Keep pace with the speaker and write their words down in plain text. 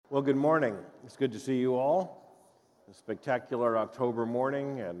Well, good morning. It's good to see you all. A spectacular October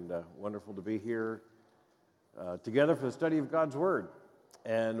morning, and wonderful to be here together for the study of God's Word.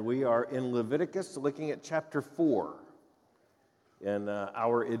 And we are in Leviticus, looking at chapter 4 in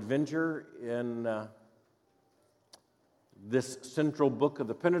our adventure in this central book of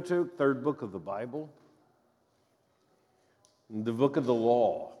the Pentateuch, third book of the Bible, the book of the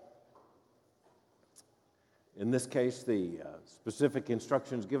law. In this case, the specific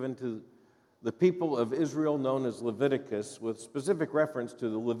instructions given to the people of Israel known as Leviticus, with specific reference to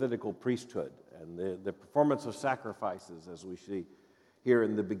the Levitical priesthood and the performance of sacrifices, as we see here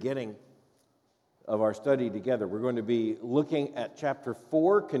in the beginning of our study together. We're going to be looking at chapter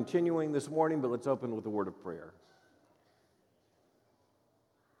 4, continuing this morning, but let's open with a word of prayer.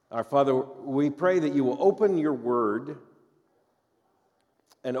 Our Father, we pray that you will open your word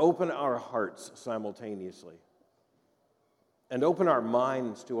and open our hearts simultaneously, and open our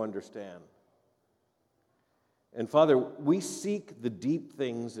minds to understand. And Father, we seek the deep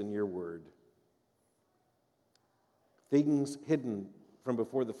things in your word, things hidden from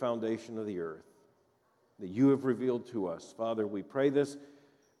before the foundation of the earth, that you have revealed to us. Father, we pray this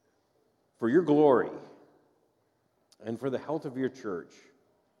for your glory and for the health of your church.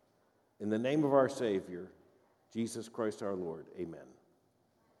 In the name of our Savior, Jesus Christ our Lord, amen.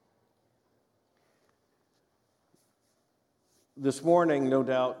 This morning, no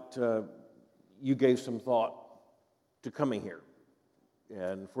doubt, you gave some thought to coming here.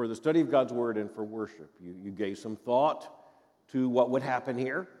 And for the study of God's Word and for worship, you gave some thought to what would happen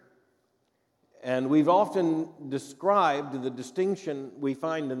here. And we've often described the distinction we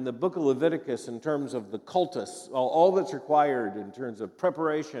find in the book of Leviticus in terms of the cultus, all that's required in terms of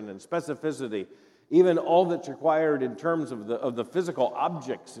preparation and specificity, even all that's required in terms of the physical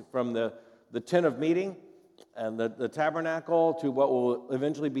objects from the tent of meeting and the tabernacle to what will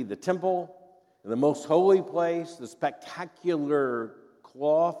eventually be the temple, the most holy place, the spectacular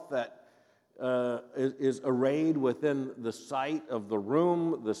cloth that is arrayed within the site of the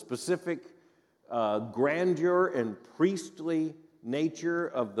room, the specific grandeur and priestly nature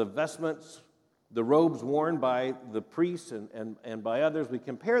of the vestments, the robes worn by the priests and by others. We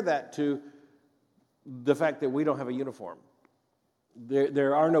compare that to the fact that we don't have a uniform.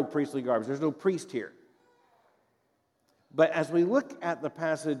 There are no priestly garbs. There's no priest here. But as we look at the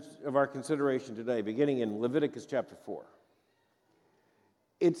passage of our consideration today, beginning in Leviticus chapter 4,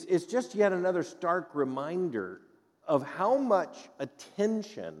 it's just yet another stark reminder of how much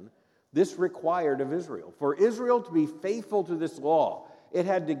attention this required of Israel. For Israel to be faithful to this law, it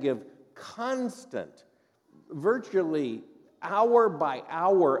had to give constant, virtually hour by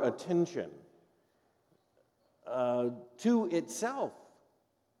hour attention to itself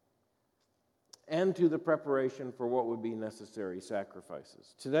and to the preparation for what would be necessary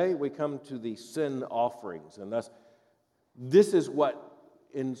sacrifices. Today we come to the sin offerings, and thus this is what,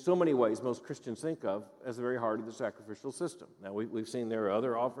 in so many ways, most Christians think of as the very heart of the sacrificial system. Now we've seen there are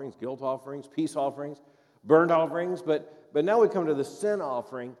other offerings, guilt offerings, peace offerings, burnt offerings, but now we come to the sin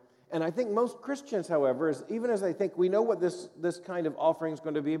offering. And I think most Christians, however, even as they think we know what this kind of offering is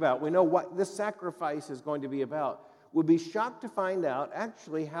going to be about, we know what this sacrifice is going to be about, would be shocked to find out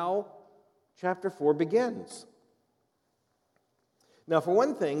actually how chapter 4 begins. Now, for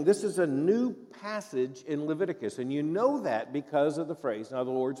one thing, this is a new passage in Leviticus, and you know that because of the phrase, "Now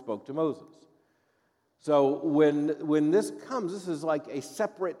the Lord spoke to Moses." So when this comes, this is like a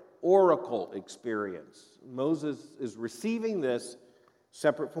separate oracle experience. Moses is receiving this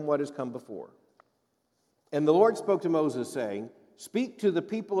separate from what has come before. And the Lord spoke to Moses, saying, "Speak to the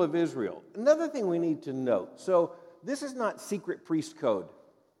people of Israel." Another thing we need to note, so this is not secret priest code,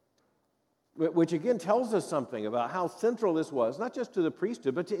 which again tells us something about how central this was, not just to the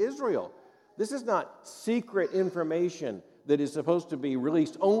priesthood, but to Israel. This is not secret information that is supposed to be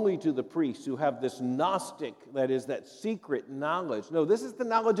released only to the priests who have this Gnostic, that is, that secret knowledge. No, this is the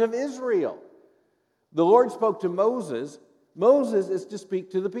knowledge of Israel. The Lord spoke to Moses. Moses is to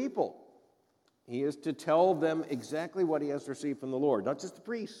speak to the people. He is to tell them exactly what he has received from the Lord, not just the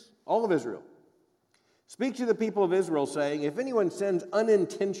priests, all of Israel. "Speak to the people of Israel, saying, if anyone sins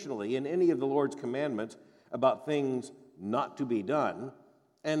unintentionally in any of the Lord's commandments about things not to be done,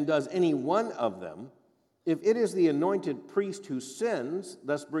 and does any one of them, if it is the anointed priest who sins,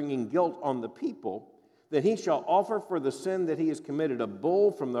 thus bringing guilt on the people, then he shall offer for the sin that he has committed a bull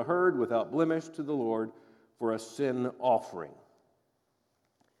from the herd without blemish to the Lord for a sin offering."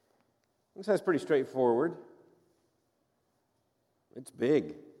 This is pretty straightforward. It's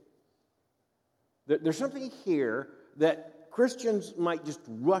big. There's something here that Christians might just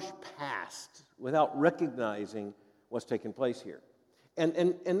rush past without recognizing what's taking place here.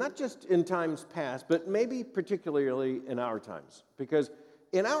 And not just in times past, but maybe particularly in our times. Because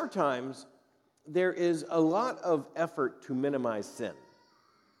in our times, there is a lot of effort to minimize sin.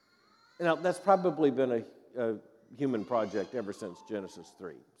 Now, that's probably been a human project ever since Genesis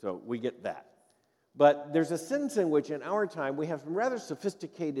 3, so we get that. But there's a sense in which in our time we have some rather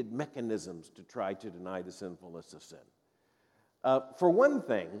sophisticated mechanisms to try to deny the sinfulness of sin. For one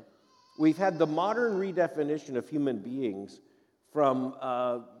thing, we've had the modern redefinition of human beings from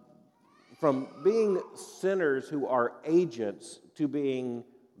being sinners who are agents to being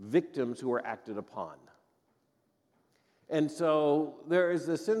victims who are acted upon. And so there is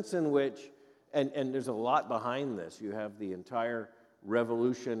a sense in which, and there's a lot behind this. You have the entire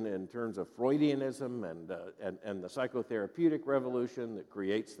revolution in terms of Freudianism and the psychotherapeutic revolution that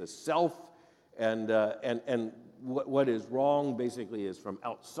creates the self, and what is wrong basically is from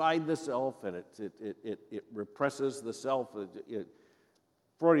outside the self, and it represses the self.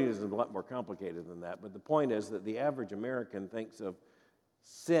 Freudianism is a lot more complicated than that, but the point is that the average American thinks of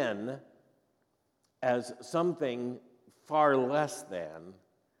sin as something far less than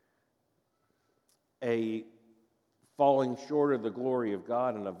a falling short of the glory of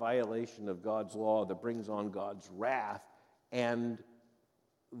God and a violation of God's law that brings on God's wrath and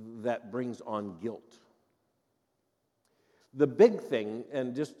that brings on guilt. The big thing,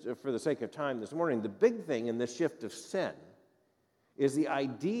 and just for the sake of time this morning, the big thing in this shift of sin is the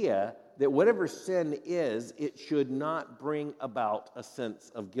idea that whatever sin is, it should not bring about a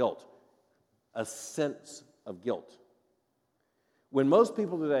sense of guilt. A sense of guilt. When most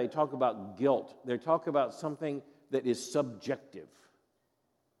people today talk about guilt, they talk about something that is subjective.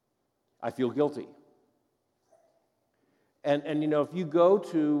 I feel guilty. And you know, if you go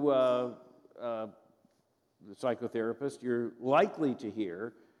to the psychotherapist, you're likely to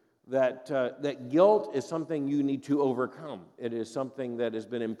hear that guilt is something you need to overcome. It is something that has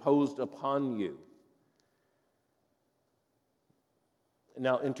been imposed upon you.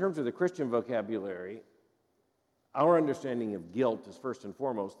 Now, in terms of the Christian vocabulary, our understanding of guilt is first and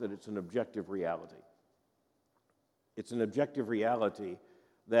foremost that it's an objective reality. It's an objective reality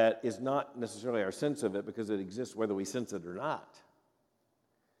that is not necessarily our sense of it because it exists whether we sense it or not.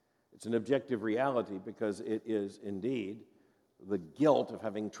 It's an objective reality because it is indeed the guilt of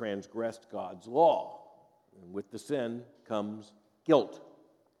having transgressed God's law. And with the sin comes guilt.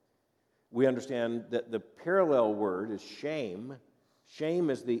 We understand that the parallel word is shame. Shame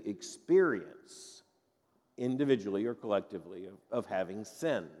is the experience, individually or collectively, of having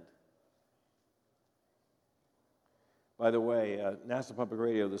sinned. By the way, National Public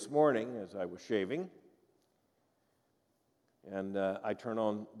Radio this morning, as I was shaving, and I turn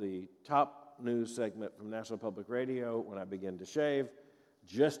on the top news segment from National Public Radio when I begin to shave,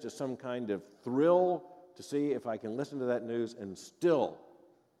 just as some kind of thrill to see if I can listen to that news and still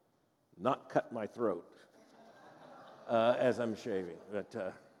not cut my throat as I'm shaving.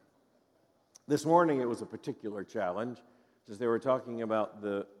 But this morning it was a particular challenge, as they were talking about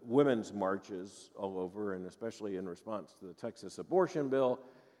the women's marches all over, and especially in response to the Texas abortion bill.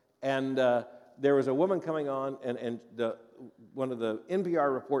 And there was a woman coming on, and one of the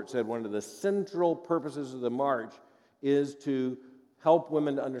NPR reports said one of the central purposes of the march is to help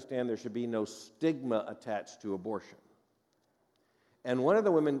women to understand there should be no stigma attached to abortion. And one of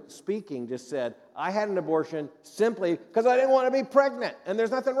the women speaking just said, I had an abortion simply because I didn't want to be pregnant, and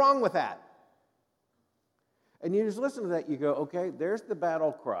there's nothing wrong with that. And you just listen to that, you go, okay, there's the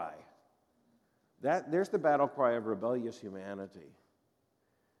battle cry. There's the battle cry of rebellious humanity.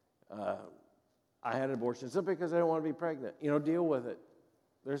 I had an abortion simply because I didn't want to be pregnant. You know, deal with it.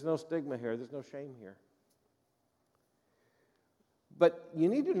 There's no stigma here. There's no shame here. But you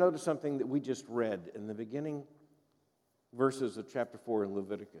need to notice something that we just read in the beginning verses of chapter 4 in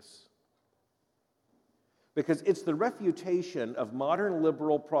Leviticus. Because it's the refutation of modern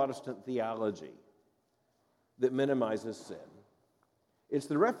liberal Protestant theology that minimizes sin. It's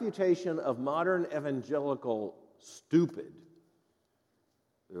the refutation of modern evangelical stupid.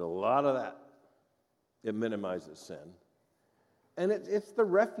 There's a lot of that. It minimizes sin. And it's the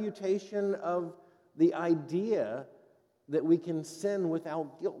refutation of the idea that we can sin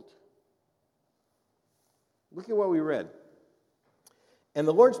without guilt. Look at what we read. And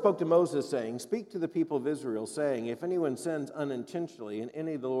the Lord spoke to Moses, saying, Speak to the people of Israel, saying, If anyone sins unintentionally in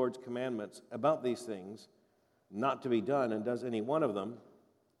any of the Lord's commandments about these things, not to be done, and does any one of them,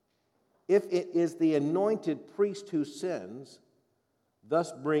 if it is the anointed priest who sins,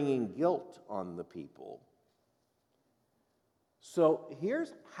 thus bringing guilt on the people. So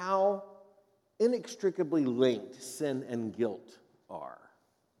here's how inextricably linked sin and guilt are.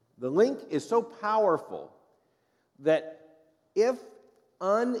 The link is so powerful that if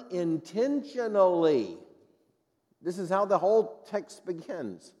unintentionally. This is how the whole text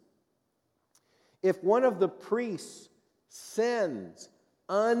begins. If one of the priests sins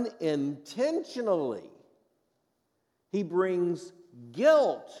unintentionally, he brings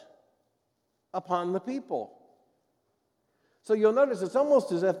guilt upon the people. So you'll notice it's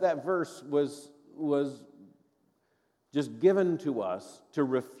almost as if that verse was just given to us to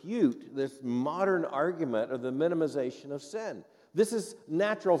refute this modern argument of the minimization of sin. This is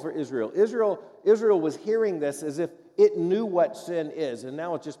natural for Israel. Israel was hearing this as if it knew what sin is, and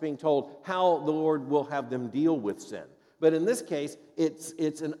now it's just being told how the Lord will have them deal with sin. But in this case,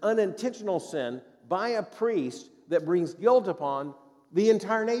 it's an unintentional sin by a priest that brings guilt upon the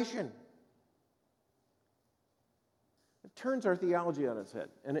entire nation. It turns our theology on its head,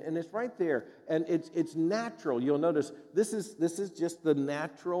 and it's right there, and it's natural. You'll notice this is just the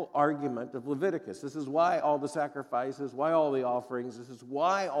natural argument of Leviticus. This is why all the sacrifices, why all the offerings, this is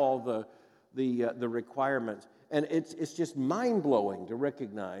why all the requirements, and it's just mind-blowing to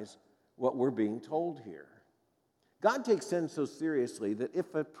recognize what we're being told here. God takes sin so seriously that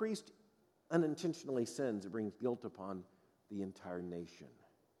if a priest unintentionally sins, it brings guilt upon the entire nation.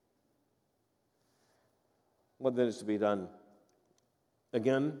 What then is to be done?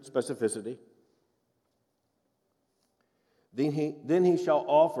 Again, specificity. Then he shall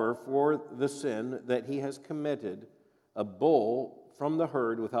offer for the sin that he has committed a bull from the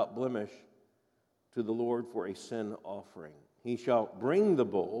herd without blemish to the Lord for a sin offering. He shall bring the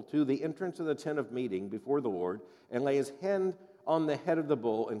bull to the entrance of the tent of meeting before the Lord and lay his hand on the head of the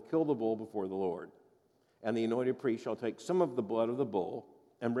bull and kill the bull before the Lord. And the anointed priest shall take some of the blood of the bull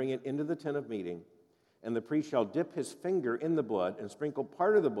and bring it into the tent of meeting. And the priest shall dip his finger in the blood and sprinkle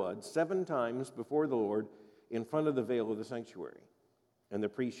part of the blood 7 times before the Lord in front of the veil of the sanctuary. And the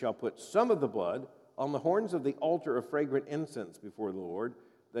priest shall put some of the blood on the horns of the altar of fragrant incense before the Lord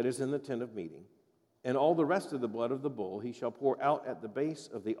that is in the tent of meeting. And all the rest of the blood of the bull he shall pour out at the base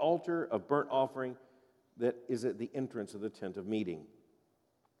of the altar of burnt offering that is at the entrance of the tent of meeting.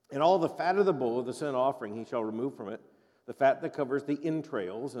 And all the fat of the bull of the sin offering he shall remove from it, the fat that covers the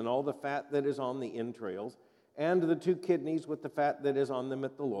entrails, and all the fat that is on the entrails, and the 2 kidneys with the fat that is on them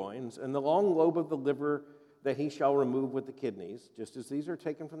at the loins, and the long lobe of the liver that he shall remove with the kidneys, just as these are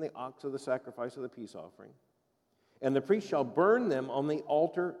taken from the ox of the sacrifice of the peace offering. And the priest shall burn them on the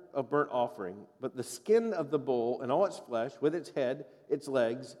altar of burnt offering, but the skin of the bull and all its flesh, with its head, its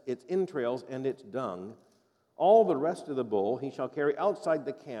legs, its entrails, and its dung, all the rest of the bull he shall carry outside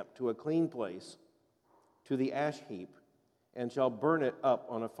the camp to a clean place, to the ash heap, and shall burn it up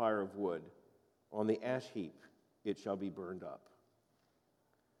on a fire of wood. On the ash heap it shall be burned up.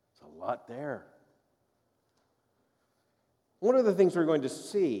 It's a lot there. One of the things we're going to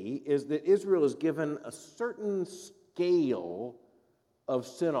see is that Israel is given a certain scale of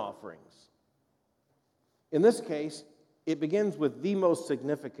sin offerings. In this case, it begins with the most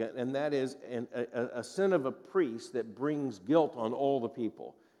significant, and that is a sin of a priest that brings guilt on all the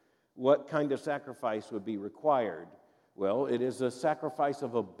people. What kind of sacrifice would be required? Well, it is a sacrifice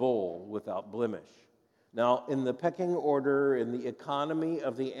of a bull without blemish. Now, in the pecking order, in the economy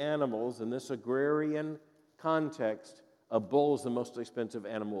of the animals, in this agrarian context, a bull is the most expensive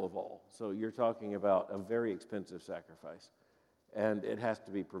animal of all. So you're talking about a very expensive sacrifice, and it has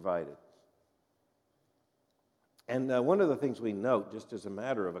to be provided. And one of the things we note, just as a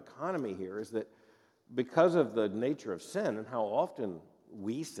matter of economy here, is that because of the nature of sin and how often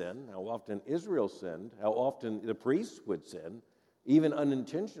we sin, how often Israel sinned, how often the priests would sin, even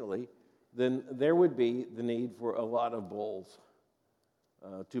unintentionally, then there would be the need for a lot of bulls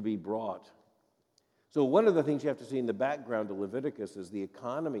to be brought. So one of the things you have to see in the background of Leviticus is the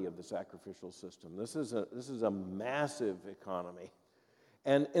economy of the sacrificial system. This is a massive economy.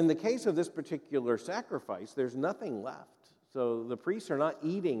 And in the case of this particular sacrifice, there's nothing left. So the priests are not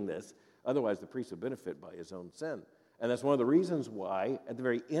eating this. Otherwise, the priest would benefit by his own sin. And that's one of the reasons why, at the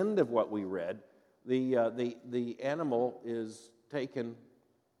very end of what we read, the animal is taken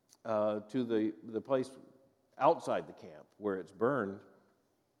to the place outside the camp where it's burned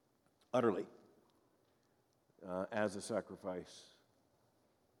utterly as a sacrifice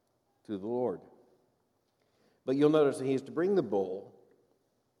to the Lord. But you'll notice that he is to bring the bull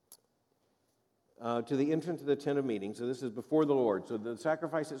to the entrance of the tent of meeting. So this is before the Lord. So the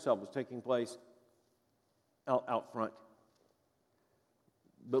sacrifice itself is taking place out front,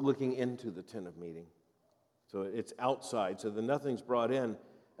 but looking into the tent of meeting. So it's outside, so that nothing's brought in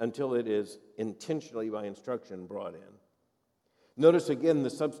until it is intentionally, by instruction, brought in. Notice again the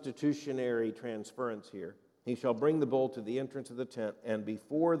substitutionary transference here. He shall bring the bull to the entrance of the tent and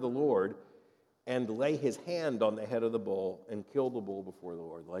before the Lord and lay his hand on the head of the bull and kill the bull before the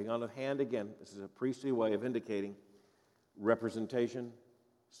Lord. Laying on of hand, again, this is a priestly way of indicating representation,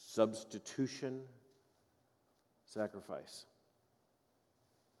 substitution, sacrifice.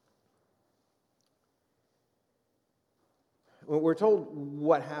 We're told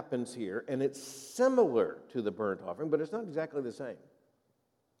what happens here, and it's similar to the burnt offering, but it's not exactly the same.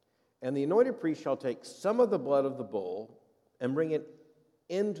 And the anointed priest shall take some of the blood of the bull and bring it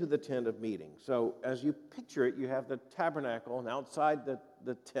into the tent of meeting. So as you picture it, you have the tabernacle, and outside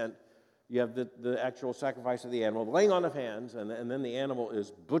the tent, you have the actual sacrifice of the animal, the laying on of hands, and then the animal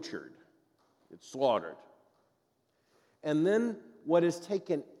is butchered. It's slaughtered. And then what is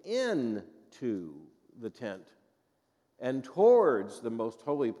taken into the tent and towards the most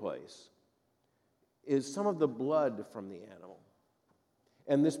holy place is some of the blood from the animal.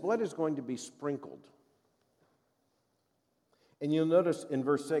 And this blood is going to be sprinkled. And you'll notice in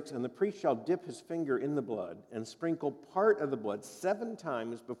verse 6, and the priest shall dip his finger in the blood and sprinkle part of the blood 7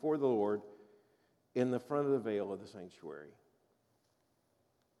 times before the Lord in the front of the veil of the sanctuary.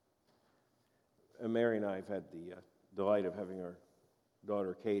 And Mary and I have had the delight of having our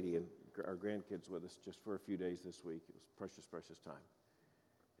daughter Katie and our grandkids with us just for a few days this week. It was precious, precious time.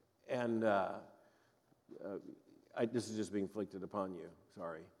 And this is just being inflicted upon you.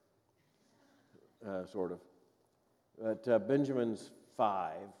 Sorry. Sort of. But Benjamin's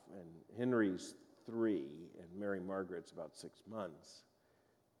 5 and Henry's 3 and Mary Margaret's about 6 months.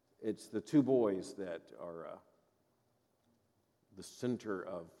 It's the 2 boys that are the center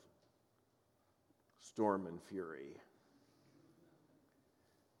of storm and fury.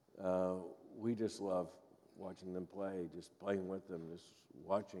 We just love watching them play, just playing with them, just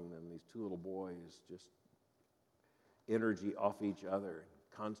watching them. These 2 little boys, just energy off each other,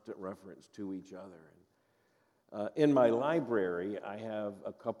 constant reference to each other. In my library, I have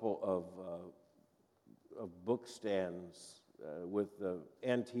a couple of book stands with the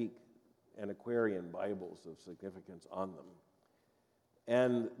antique antiquarian Bibles of significance on them.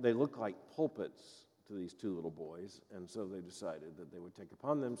 And they look like pulpits to these 2 little boys, and so they decided that they would take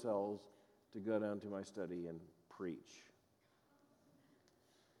upon themselves to go down to my study and preach.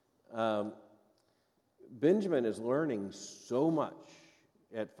 Benjamin is learning so much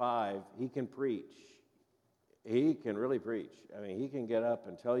at 5, he can preach. He can really preach. I mean, he can get up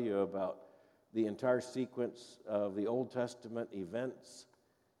and tell you about the entire sequence of the Old Testament events.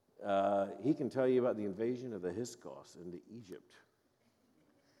 He can tell you about the invasion of the Hyksos into Egypt.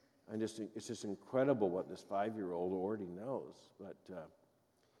 And it's just incredible what this 5-year-old already knows. But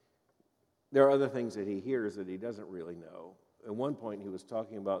there are other things that he hears that he doesn't really know. At one point, he was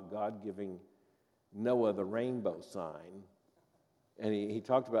talking about God giving Noah the rainbow sign. And he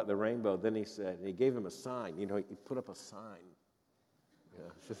talked about the rainbow. Then he said, and he gave him a sign. You know, he put up a sign.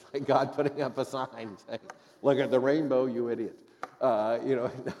 It's just like God putting up a sign saying, look at the rainbow, you idiot.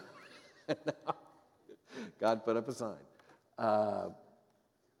 God put up a sign.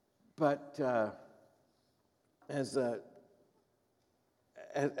 But as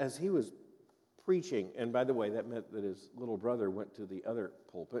he was preaching, and by the way, that meant that his little brother went to the other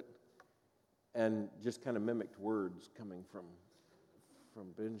pulpit and just kind of mimicked words coming from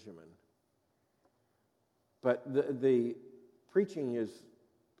Benjamin. But the preaching is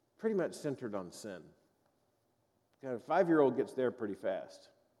pretty much centered on sin. A 5-year-old gets there pretty fast.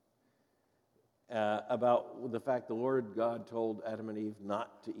 About the fact the Lord God told Adam and Eve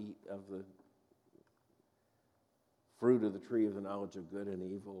not to eat of the fruit of the tree of the knowledge of good and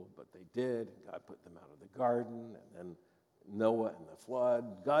evil, but they did. God put them out of the garden, and then Noah and the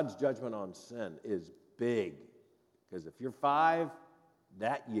flood. God's judgment on sin is big, because if you're 5,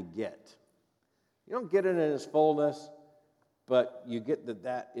 that you get. You don't get it in its fullness, but you get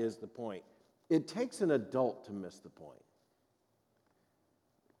that is the point. It takes an adult to miss the point.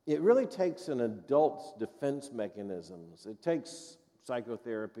 It really takes an adult's defense mechanisms. It takes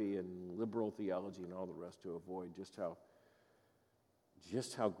psychotherapy and liberal theology and all the rest to avoid just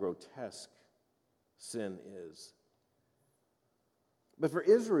how grotesque sin is. But for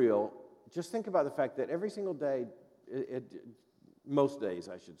Israel, just think about the fact that every single day, most days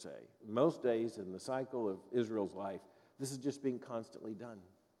I should say, most days in the cycle of Israel's life, this is just being constantly done.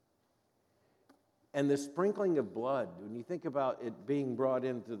 And the sprinkling of blood, when you think about it being brought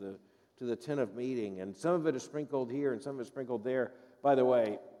into the tent of meeting, and some of it is sprinkled here and some of it is sprinkled there. By the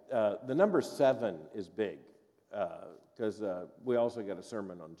way, the number 7 is big, because we also got a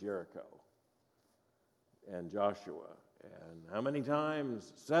sermon on Jericho and Joshua. And how many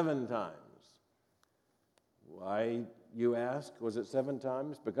times? 7 times. Why, you ask? Was it 7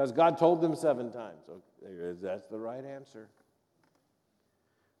 times? Because God told them 7 times. Okay, that's the right answer.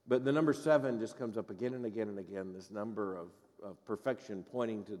 But the number 7 just comes up again and again and again, this number of perfection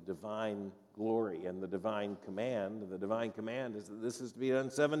pointing to divine glory and the divine command. The divine command is that this is to be done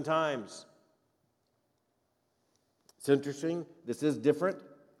 7 times. It's interesting. This is different.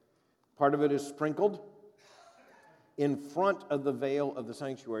 Part of it is sprinkled in front of the veil of the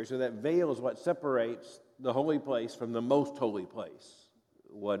sanctuary. So that veil is what separates the holy place from the most holy place,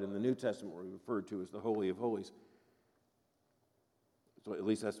 what in the New Testament we refer to as the Holy of Holies. So at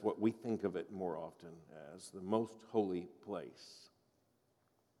least that's what we think of it more often as, the most holy place.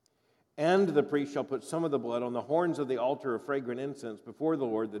 And the priest shall put some of the blood on the horns of the altar of fragrant incense before the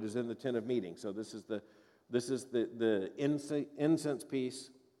Lord that is in the tent of meeting. So this is the incense piece.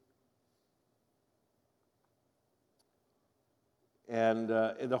 And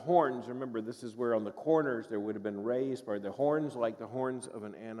the horns, remember, this is where on the corners there would have been raised by the horns like the horns of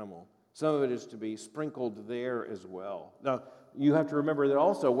an animal. Some of it is to be sprinkled there as well. Now, you have to remember that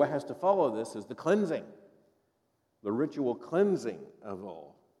also what has to follow this is the cleansing, the ritual cleansing of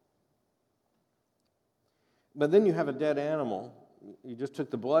all. But then you have a dead animal. You just took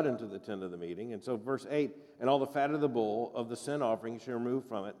the blood into the tent of the meeting. And so verse 8, and all the fat of the bull of the sin offering you shall remove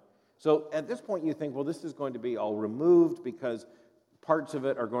from it. So at this point you think, well, this is going to be all removed because parts of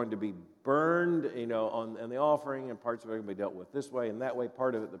it are going to be burned, on the offering, and parts of it are going to be dealt with this way and that way.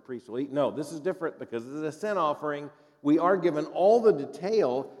 Part of it the priest will eat. No, this is different because this is a sin offering. We are given all the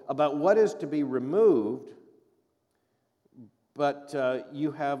detail about what is to be removed, but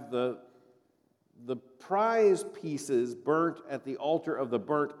you have the prize pieces burnt at the altar of the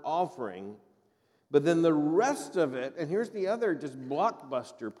burnt offering, but then the rest of it, and here's the other just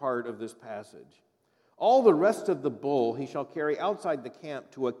blockbuster part of this passage. All the rest of the bull he shall carry outside the camp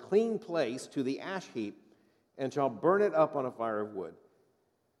to a clean place, to the ash heap, and shall burn it up on a fire of wood.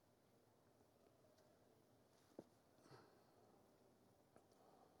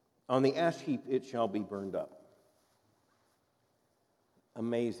 On the ash heap it shall be burned up.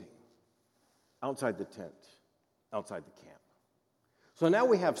 Amazing. Outside the tent, outside the camp. So now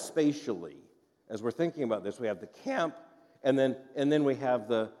we have spatially, as we're thinking about this, we have the camp, and then we have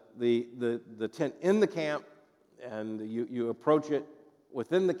the tent in the camp, and you approach it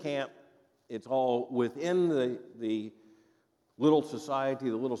within the camp. It's all within the little society,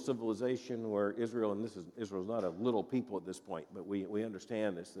 the little civilization where Israel, and Israel's not a little people at this point, but we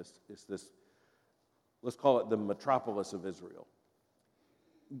understand this, let's call it the metropolis of Israel.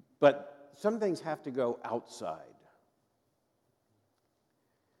 But some things have to go outside.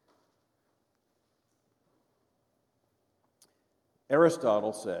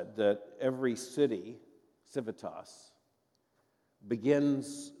 Aristotle said that every city, civitas,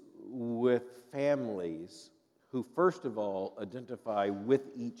 begins with families who first of all identify with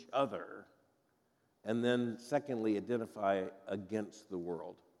each other and then secondly identify against the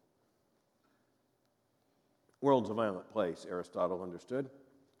world. The world's a violent place, Aristotle understood.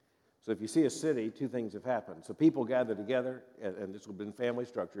 So if you see a city, 2 things have happened. So people gather together, and this would have been family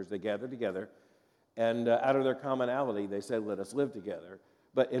structures, they gather together, and out of their commonality, they said, let us live together.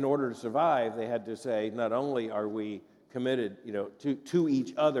 But in order to survive, they had to say, not only are we committed, to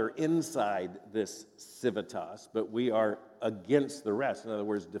each other inside this civitas, but we are against the rest. In other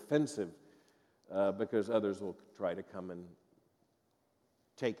words, defensive, because others will try to come and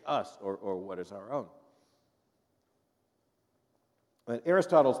take us or what is our own. And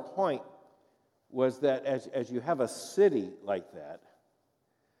Aristotle's point was that as you have a city like that,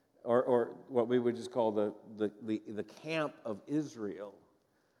 or what we would just call the camp of Israel,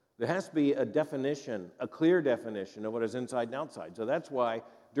 there has to be a definition, a clear definition of what is inside and outside. So that's why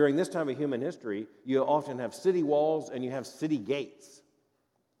during this time of human history, you often have city walls and you have city gates.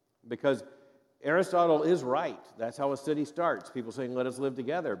 Because Aristotle is right. That's how a city starts. People saying, let us live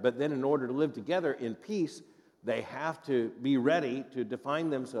together. But then in order to live together in peace, they have to be ready to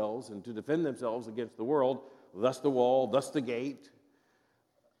define themselves and to defend themselves against the world, thus the wall, thus the gate.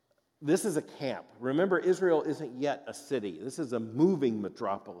 This is a camp. Remember, Israel isn't yet a city. This is a moving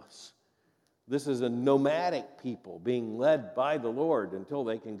metropolis. This is a nomadic people being led by the Lord until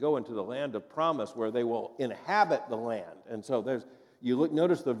they can go into the land of promise where they will inhabit the land. And so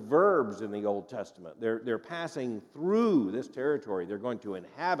notice the verbs in the Old Testament. They're passing through this territory. They're going to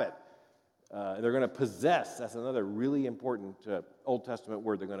inhabit. They're going to possess. That's another really important Old Testament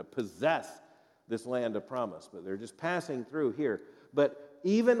word. They're going to possess this land of promise. But they're just passing through here. But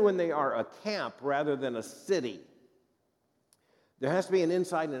even when they are a camp rather than a city, there has to be an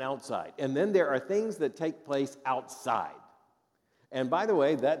inside and an outside. And then there are things that take place outside. And by the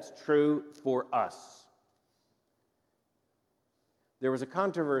way, that's true for us. There was a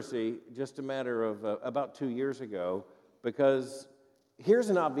controversy just a matter of about 2 years ago because here's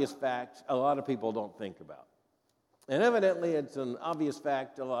an obvious fact a lot of people don't think about. And evidently, it's an obvious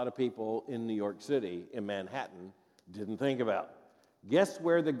fact a lot of people in New York City, in Manhattan, didn't think about. Guess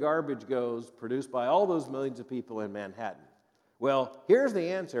where the garbage goes produced by all those millions of people in Manhattan? Well, here's the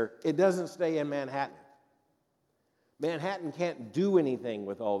answer. It doesn't stay in Manhattan. Manhattan can't do anything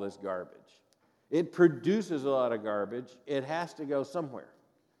with all this garbage. It produces a lot of garbage. It has to go somewhere.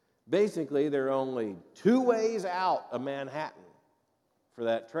 Basically, there are only two ways out of Manhattan for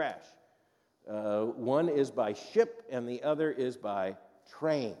that trash. One is by ship, and the other is by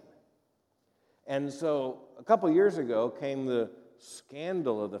train. And so a couple years ago came the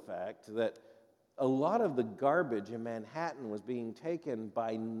scandal of the fact that a lot of the garbage in Manhattan was being taken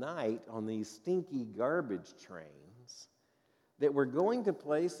by night on these stinky garbage trains that were going to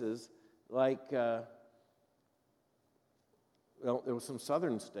places like, there were some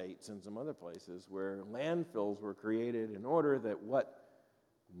southern states and some other places where landfills were created in order that what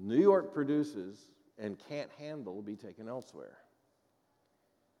New York produces and can't handle be taken elsewhere.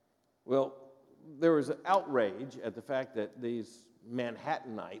 Well, there was outrage at the fact that these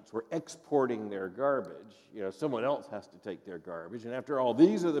Manhattanites were exporting their garbage. Someone else has to take their garbage. And after all,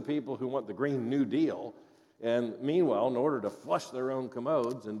 these are the people who want the Green New Deal. And meanwhile, in order to flush their own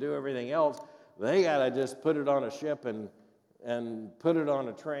commodes and do everything else, they got to just put it on a ship and put it on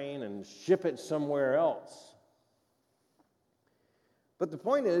a train and ship it somewhere else. But the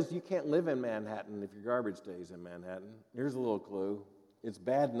point is, you can't live in Manhattan if your garbage stays in Manhattan. Here's a little clue. It's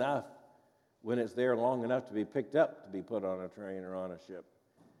bad enough when it's there long enough to be picked up to be put on a train or on a ship.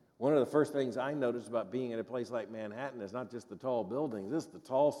 One of the first things I noticed about being in a place like Manhattan is not just the tall buildings, it's the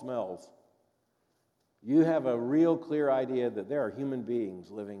tall smells. You have a real clear idea that there are human beings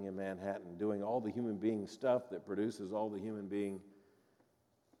living in Manhattan doing all the human being stuff that produces all the human being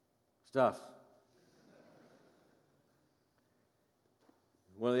stuff.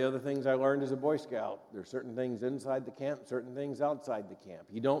 One of the other things I learned as a Boy Scout, there are certain things inside the camp, certain things outside the camp.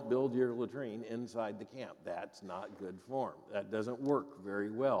 You don't build your latrine inside the camp. That's not good form. That doesn't work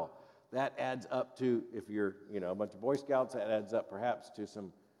very well. That adds up to, if you're a bunch of Boy Scouts, that adds up perhaps to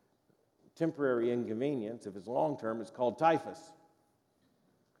some temporary inconvenience. If it's long-term, it's called typhus.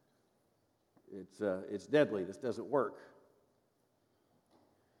 It's deadly. This doesn't work.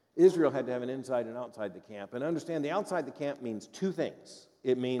 Israel had to have an inside and outside the camp. And understand, the outside the camp means two things.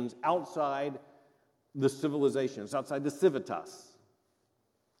 It means outside the civilization. It's outside the civitas.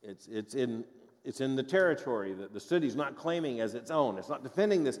 It's in the territory that the city's not claiming as its own. It's not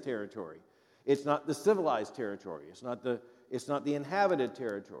defending this territory. It's not the civilized territory. It's not the inhabited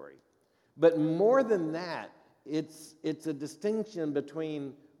territory. But more than that, it's a distinction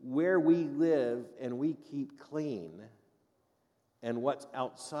between where we live and we keep clean and what's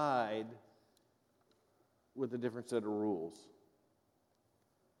outside with a different set of rules.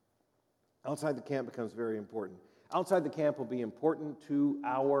 Outside the camp becomes very important. Outside the camp will be important to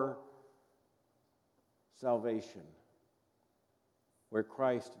our salvation, where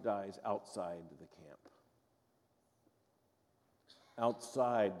Christ dies outside the camp,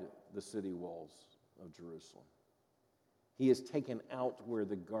 outside the city walls of Jerusalem. He is taken out where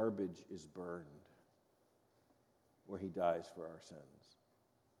the garbage is burned, where he dies for our sins.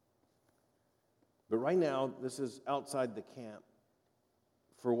 But right now, this is outside the camp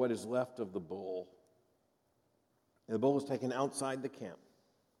for what is left of the bull. And the bull is taken outside the camp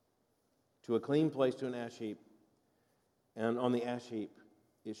to a clean place, to an ash heap, and on the ash heap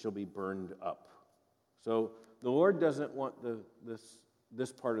it shall be burned up. So the Lord doesn't want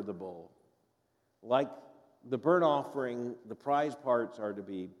this part of the bull. Like the burnt offering, the prize parts are to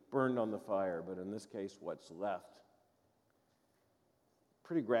be burned on the fire, but in this case, what's left,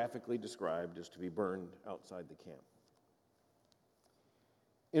 pretty graphically described, is to be burned outside the camp.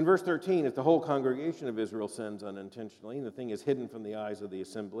 In verse 13, if the whole congregation of Israel sins unintentionally, and the thing is hidden from the eyes of the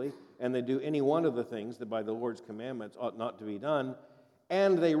assembly, and they do any one of the things that by the Lord's commandments ought not to be done,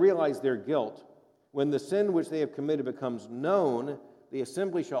 and they realize their guilt, when the sin which they have committed becomes known, the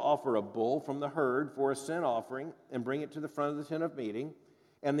assembly shall offer a bull from the herd for a sin offering and bring it to the front of the tent of meeting,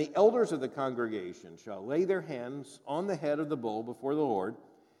 and the elders of the congregation shall lay their hands on the head of the bull before the Lord,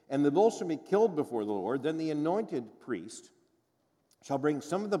 and the bull shall be killed before the Lord. Then the anointed priest shall bring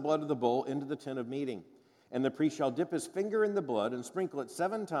some of the blood of the bull into the tent of meeting, and the priest shall dip his finger in the blood and sprinkle it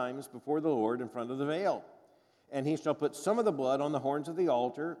 7 times before the Lord in front of the veil. And he shall put some of the blood on the horns of the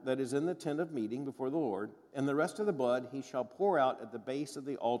altar that is in the tent of meeting before the Lord, and the rest of the blood he shall pour out at the base of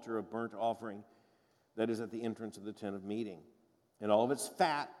the altar of burnt offering that is at the entrance of the tent of meeting. And all of its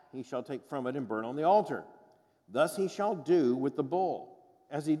fat he shall take from it and burn on the altar. Thus he shall do with the bull.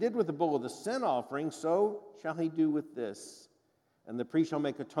 As he did with the bull of the sin offering, so shall he do with this. and the priest shall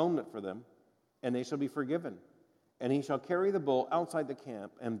make atonement for them, and they shall be forgiven. And he shall carry the bull outside the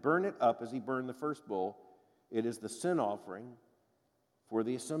camp and burn it up as he burned the first bull. It is the sin offering for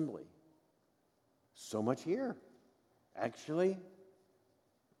the assembly. So much here. Actually,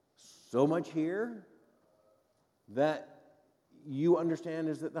 so much here that you understand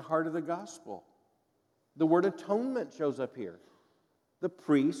is at the heart of the gospel. The word atonement shows up here. The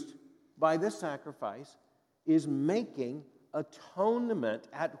priest, by this sacrifice, is making atonement,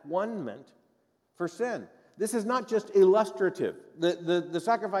 at-one-ment for sin. This is not just illustrative. The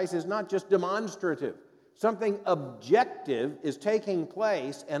sacrifice is not just demonstrative. Something objective is taking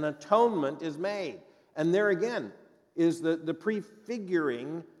place and atonement is made. And there again is the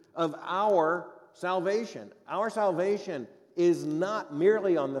prefiguring of our salvation. Our salvation is not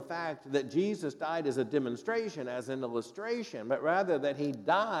merely on the fact that Jesus died as a demonstration, as an illustration, but rather that he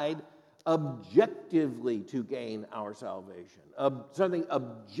died objectively to gain our salvation. Something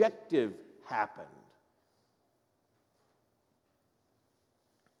objective happened.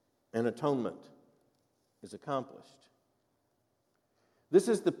 And atonement is accomplished. This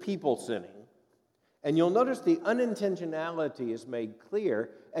is the people sinning. And you'll notice the unintentionality is made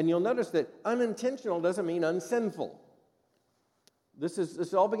clear. And you'll notice that unintentional doesn't mean unsinful.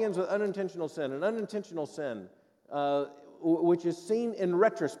 This all begins with unintentional sin. An unintentional sin, which is seen in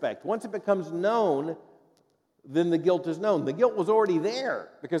retrospect. Once it becomes known, then the guilt is known. The guilt was already there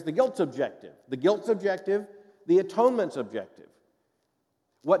because the guilt's objective. The guilt's objective, the atonement's objective.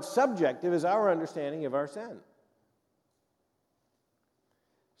 What's subjective is our understanding of our sin.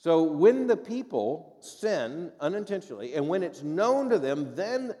 So when the people sin unintentionally, and when it's known to them,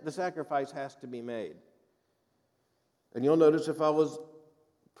 then the sacrifice has to be made. And you'll notice it follows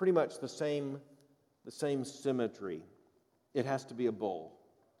pretty much the same symmetry. It has to be a bull.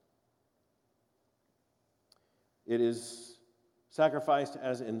 It is sacrificed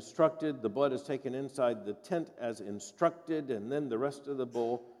as instructed. The blood is taken inside the tent as instructed, and then the rest of the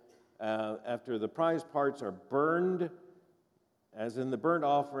bull, after the prize parts are burned, as in the burnt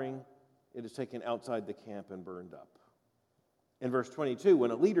offering, it is taken outside the camp and burned up. In verse 22,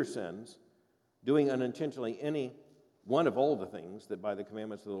 when a leader sins, doing unintentionally any one of all the things that by the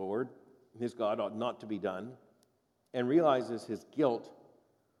commandments of the Lord, his God, ought not to be done, and realizes his guilt,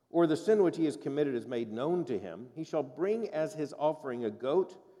 or the sin which he has committed is made known to him, he shall bring as his offering a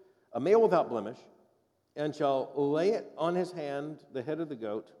goat, a male without blemish, and shall lay it on his hand, the head of the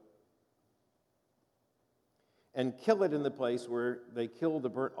goat, and kill it in the place where they kill the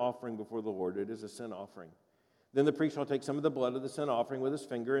burnt offering before the Lord. It is a sin offering. Then the priest shall take some of the blood of the sin offering with his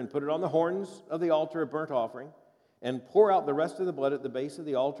finger and put it on the horns of the altar of burnt offering, and pour out the rest of the blood at the base of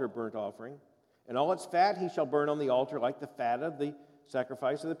the altar of burnt offering. And all its fat he shall burn on the altar like the fat of the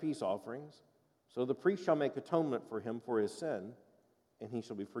sacrifice of the peace offerings. So the priest shall make atonement for him for his sin, and he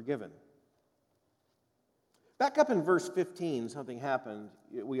shall be forgiven. Back up in verse 15, something happened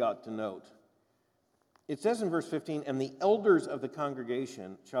we ought to note. It says in verse 15, and the elders of the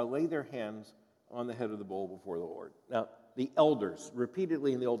congregation shall lay their hands on the head of the bull before the Lord. Now, the elders,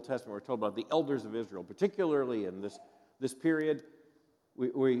 repeatedly in the Old Testament, we're told about the elders of Israel, particularly in this period,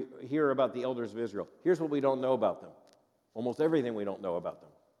 we hear about the elders of Israel. Here's what we don't know about them. Almost everything we don't know about them.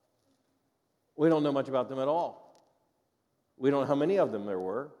 We don't know much about them at all. We don't know how many of them there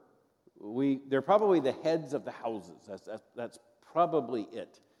were. They're probably the heads of the houses. That's probably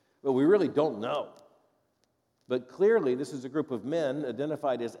it. But we really don't know. But clearly, this is a group of men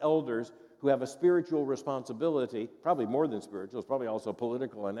identified as elders who have a spiritual responsibility, probably more than spiritual, it's probably also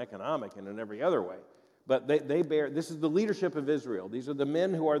political and economic and in every other way. But they bear, this is the leadership of Israel. These are the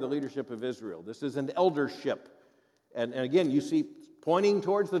men who are the leadership of Israel. This is an eldership. And again, you see pointing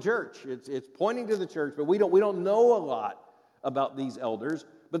towards the church. It's pointing to the church, but we don't know a lot about these elders.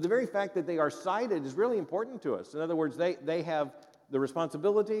 But the very fact that they are cited is really important to us. In other words, they have the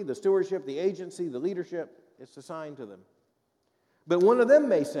responsibility, the stewardship, the agency, the leadership. It's assigned to them. But one of them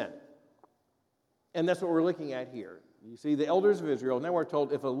may sin. And that's what we're looking at here. You see, the elders of Israel, now we're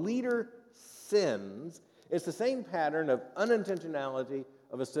told if a leader sins, it's the same pattern of unintentionality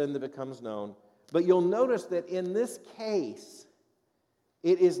of a sin that becomes known. But you'll notice that in this case,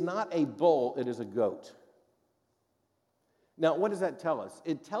 it is not a bull, it is a goat. Now, what does that tell us?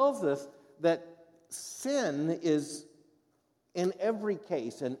 It tells us that sin is, in every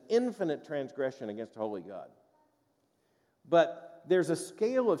case, an infinite transgression against a holy God. But there's a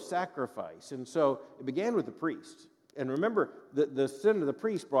scale of sacrifice, and so it began with the priest. And remember, the sin of the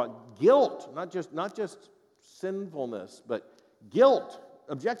priest brought guilt, not just sinfulness, but guilt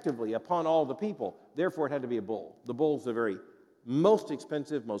objectively upon all the people. Therefore, it had to be a bull. The bull's the very most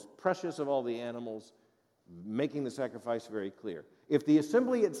expensive, most precious of all the animals, making the sacrifice very clear. If the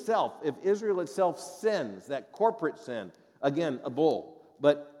assembly itself, if Israel itself sins, that corporate sin, again, a bull.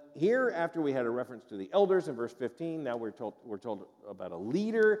 But here, after we had a reference to the elders in verse 15, now we're told about a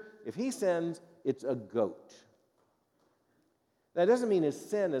leader. If he sins, it's a goat. That doesn't mean his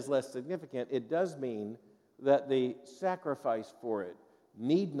sin is less significant. It does mean that the sacrifice for it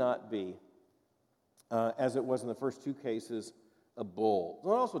need not be, as it was in the first two cases, a bull. It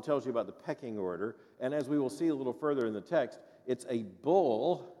also tells you about the pecking order, and as we will see a little further in the text, it's a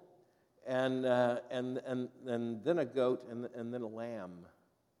bull, and then a goat, and then a lamb.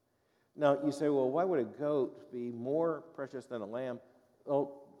 Now, you say, well, why would a goat be more precious than a lamb?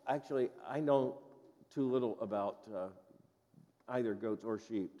 Well, actually, I know too little about either goats or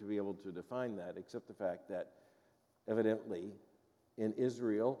sheep to be able to define that, except the fact that evidently in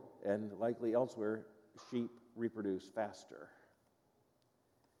Israel and likely elsewhere, sheep reproduce faster.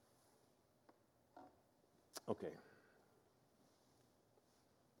 Okay.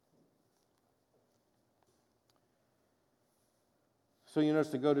 So you notice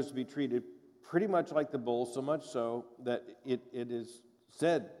the goat is to be treated pretty much like the bull, so much so that it is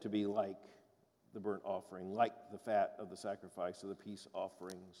said to be like the burnt offering, like the fat of the sacrifice of the peace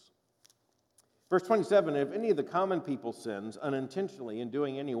offerings. Verse 27, if any of the common people sins unintentionally in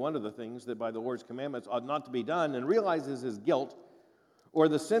doing any one of the things that by the Lord's commandments ought not to be done, and realizes his guilt, or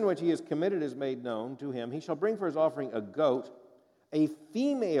the sin which he has committed is made known to him, he shall bring for his offering a goat, a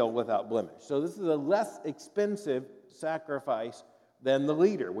female without blemish. So this is a less expensive sacrifice than the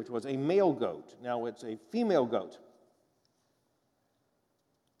leader, which was a male goat. Now it's a female goat.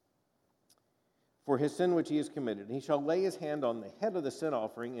 For his sin which he has committed, and he shall lay his hand on the head of the sin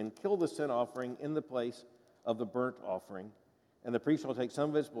offering and kill the sin offering in the place of the burnt offering. And the priest shall take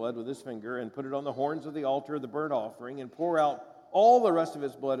some of its blood with his finger and put it on the horns of the altar of the burnt offering and pour out all the rest of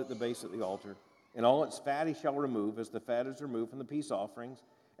its blood at the base of the altar. And all its fat he shall remove, as the fat is removed from the peace offerings.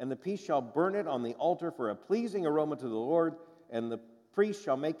 And the priest shall burn it on the altar for a pleasing aroma to the Lord, and the priest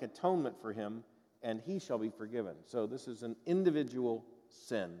shall make atonement for him, and he shall be forgiven. So this is an individual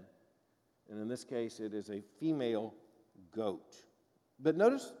sin. And in this case, it is a female goat. But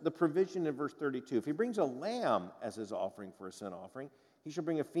notice the provision in verse 32. If he brings a lamb as his offering for a sin offering, he shall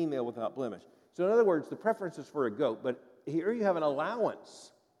bring a female without blemish. So in other words, the preference is for a goat, but here you have an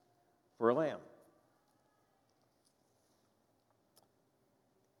allowance for a lamb.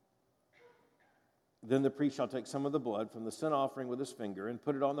 Then the priest shall take some of the blood from the sin offering with his finger and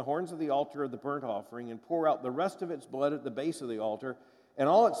put it on the horns of the altar of the burnt offering and pour out the rest of its blood at the base of the altar. And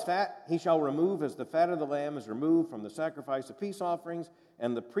all its fat he shall remove, as the fat of the lamb is removed from the sacrifice of peace offerings.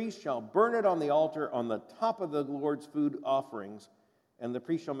 And the priest shall burn it on the altar on the top of the Lord's food offerings. And the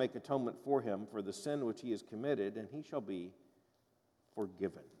priest shall make atonement for him for the sin which he has committed, and he shall be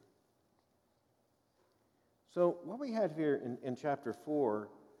forgiven. So what we have here in chapter 4,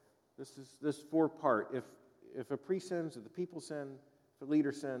 this four-part. If a priest sins, if the people sin, if a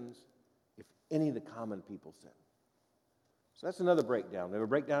leader sins, if any of the common people sin. So that's another breakdown. We have a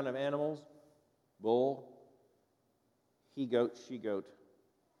breakdown of animals: bull, he-goat, she-goat,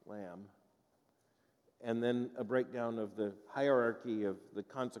 lamb. And then a breakdown of the hierarchy of the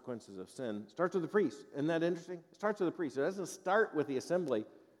consequences of sin. It starts with the priest. Isn't that interesting? It starts with the priest. It doesn't start with the assembly.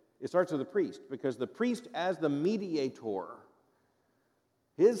 It starts with the priest, because the priest, as the mediator,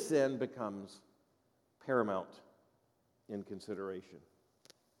 his sin becomes paramount in consideration.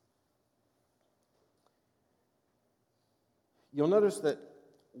 You'll notice that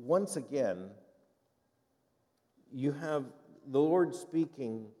once again, you have the Lord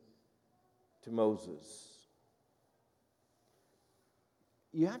speaking to Moses.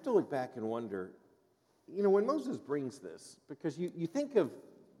 You have to look back and wonder, when Moses brings this, because you think of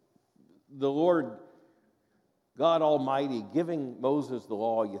the Lord God Almighty giving Moses the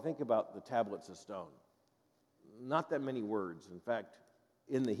law, you think about the tablets of stone. Not that many words. In fact,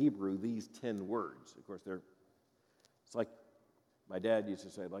 in the Hebrew, these 10 words. Of course, it's like my dad used to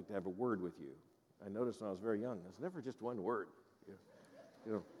say, I'd like to have a word with you. I noticed when I was very young, it's never just one word.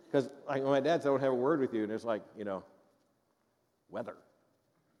 Because my dad said, I don't have a word with you, and it's like, weather.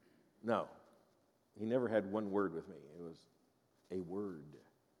 No. He never had one word with me. It was a word.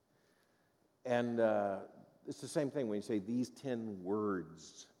 And it's the same thing when you say these 10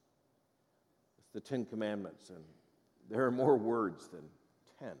 words. It's the 10 commandments, and there are more words than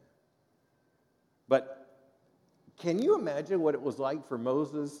 10. But can you imagine what it was like for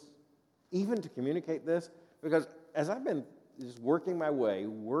Moses even to communicate this? Because as I've been just working my way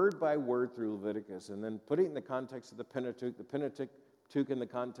word by word through Leviticus and then putting it in the context of the Pentateuch in the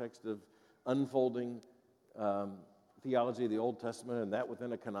context of unfolding theology of the Old Testament, and that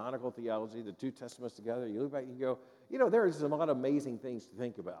within a canonical theology, the two testaments together, you look back and you go, there's a lot of amazing things to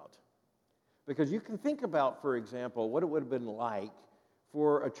think about. Because you can think about, for example, what it would have been like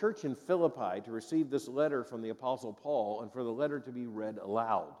for a church in Philippi to receive this letter from the Apostle Paul and for the letter to be read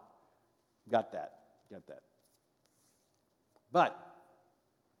aloud. Got that. But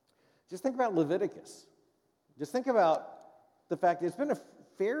just think about Leviticus. Just think about the fact that it's been a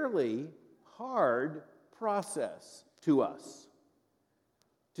fairly hard process to us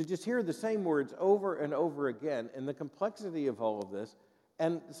to just hear the same words over and over again, and the complexity of all of this.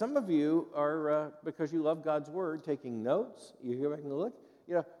 And some of you are, because you love God's Word, taking notes. You're taking a look.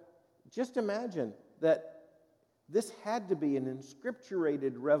 Just imagine that this had to be an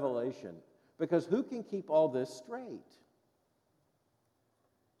inscripturated revelation, because who can keep all this straight?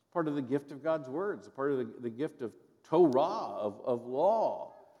 It's part of the gift of God's Word. It's part of the gift of Torah, of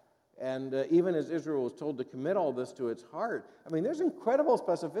law. And even as Israel was told to commit all this to its heart, there's incredible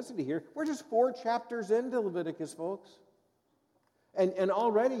specificity here. We're just 4 chapters into Leviticus, folks. And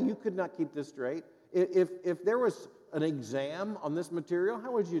already you could not keep this straight. If there was an exam on this material,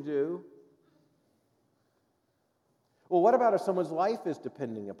 how would you do? Well, what about if someone's life is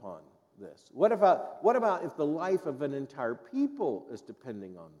depending upon this? What about if the life of an entire people is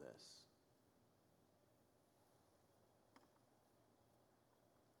depending on this?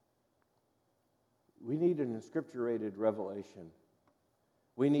 We need an inscripturated revelation.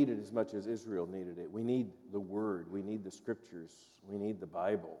 We need it as much as Israel needed it. We need the Word. We need the Scriptures. We need the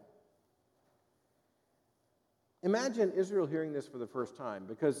Bible. Imagine Israel hearing this for the first time,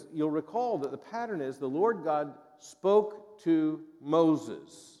 because you'll recall that the pattern is the Lord God spoke to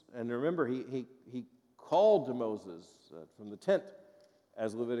Moses. And remember, he called to Moses from the tent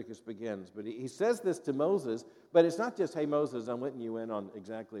as Leviticus begins. But he says this to Moses, but it's not just, hey, Moses, I'm letting you in on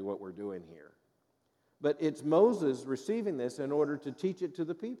exactly what we're doing here. But it's Moses receiving this in order to teach it to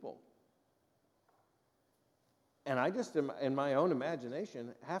the people. And I just, in my own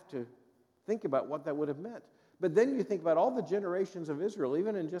imagination, have to think about what that would have meant. But then you think about all the generations of Israel,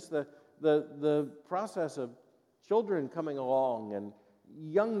 even in just the process of children coming along and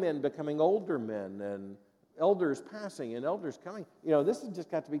young men becoming older men and elders passing and elders coming. This has just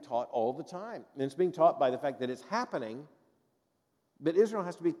got to be taught all the time. And it's being taught by the fact that it's happening. But Israel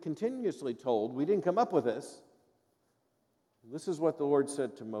has to be continuously told, we didn't come up with this. This is what the Lord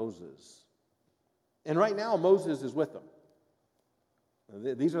said to Moses. And right now, Moses is with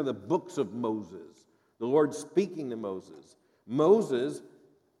them. These are the books of Moses. The Lord speaking to Moses. Moses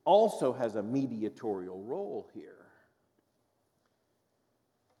also has a mediatorial role here.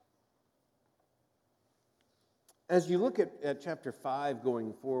 As you look at chapter 5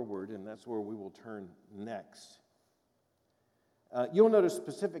 going forward, and that's where we will turn next, you'll notice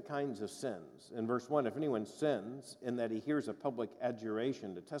specific kinds of sins. In verse 1, if anyone sins in that he hears a public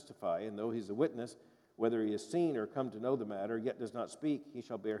adjuration to testify, and though he's a witness, whether he has seen or come to know the matter, yet does not speak, he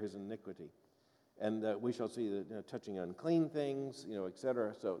shall bear his iniquity. And we shall see the touching unclean things,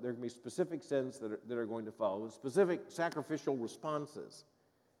 etc. So there can be specific sins that are going to follow, specific sacrificial responses.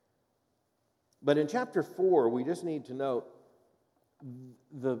 But in chapter 4, we just need to note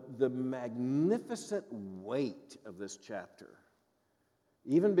the magnificent weight of this chapter.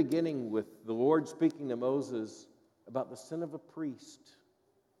 Even beginning with the Lord speaking to Moses about the sin of a priest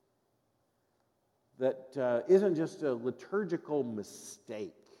that isn't just a liturgical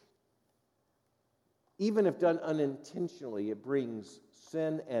mistake. Even if done unintentionally, it brings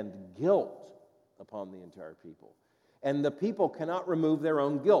sin and guilt upon the entire people. And the people cannot remove their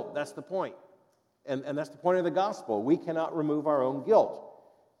own guilt. That's the point. And that's the point of the gospel. We cannot remove our own guilt.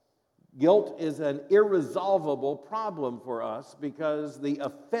 Guilt is an irresolvable problem for us because the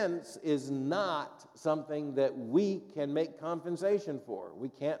offense is not something that we can make compensation for. We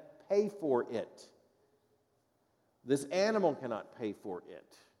can't pay for it. This animal cannot pay for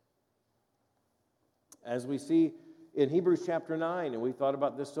it. As we see in Hebrews chapter 9, and we've thought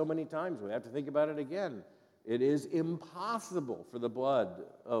about this so many times, we have to think about it again. It is impossible for the blood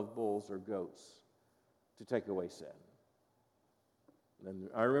of bulls or goats to take away sin. And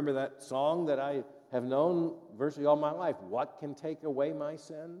I remember that song that I have known virtually all my life. What can take away my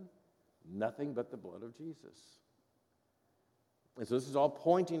sin? Nothing but the blood of Jesus. And so this is all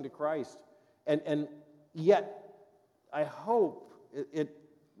pointing to Christ. And yet, I hope it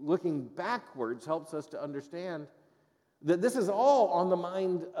looking backwards helps us to understand that this is all on the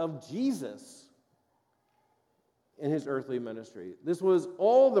mind of Jesus in his earthly ministry. This was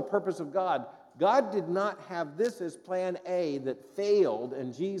all the purpose of God. God did not have this as plan A that failed,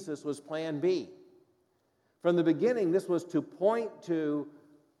 and Jesus was plan B. From the beginning, this was to point to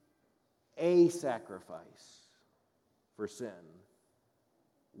a sacrifice for sin,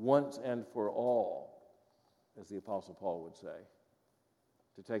 once and for all. as the Apostle Paul would say,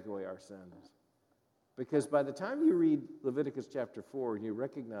 to take away our sins. Because by the time you read Leviticus chapter 4, you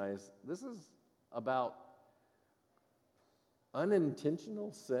recognize this is about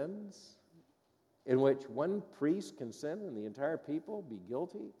unintentional sins in which one priest can sin and the entire people be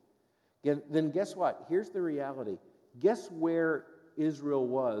guilty. Then guess what? Here's the reality. Guess where Israel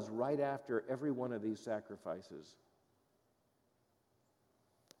was right after every one of these sacrifices?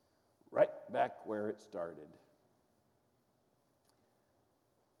 Right back where it started.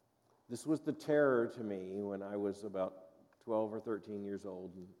 This was the terror to me when I was about 12 or 13 years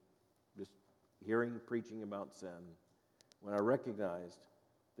old and just hearing preaching about sin, when I recognized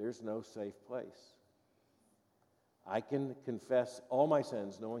there's no safe place. I can confess all my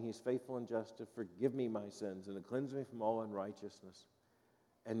sins, knowing He's faithful and just to forgive me my sins and to cleanse me from all unrighteousness.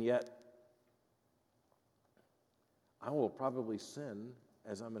 And yet, I will probably sin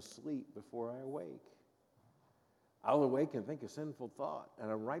as I'm asleep before I awake. I'll awake and think a sinful thought,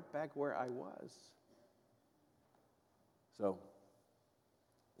 and I'm right back where I was. So,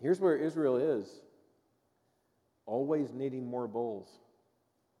 here's where Israel is, always needing more bulls.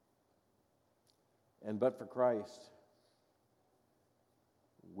 And but for Christ,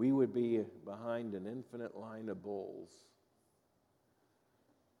 we would be behind an infinite line of bulls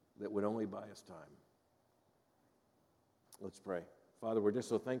that would only buy us time. Let's pray. Father, we're just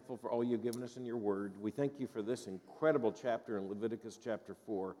so thankful for all you've given us in your word. We thank you for this incredible chapter in Leviticus chapter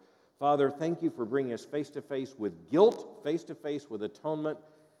 4. Father, thank you for bringing us face to face with guilt, face to face with atonement,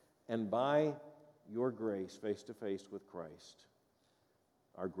 and by your grace, face to face with Christ,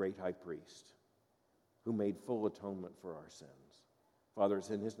 our great high priest, who made full atonement for our sins. Father, it's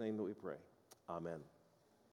in his name that we pray. Amen.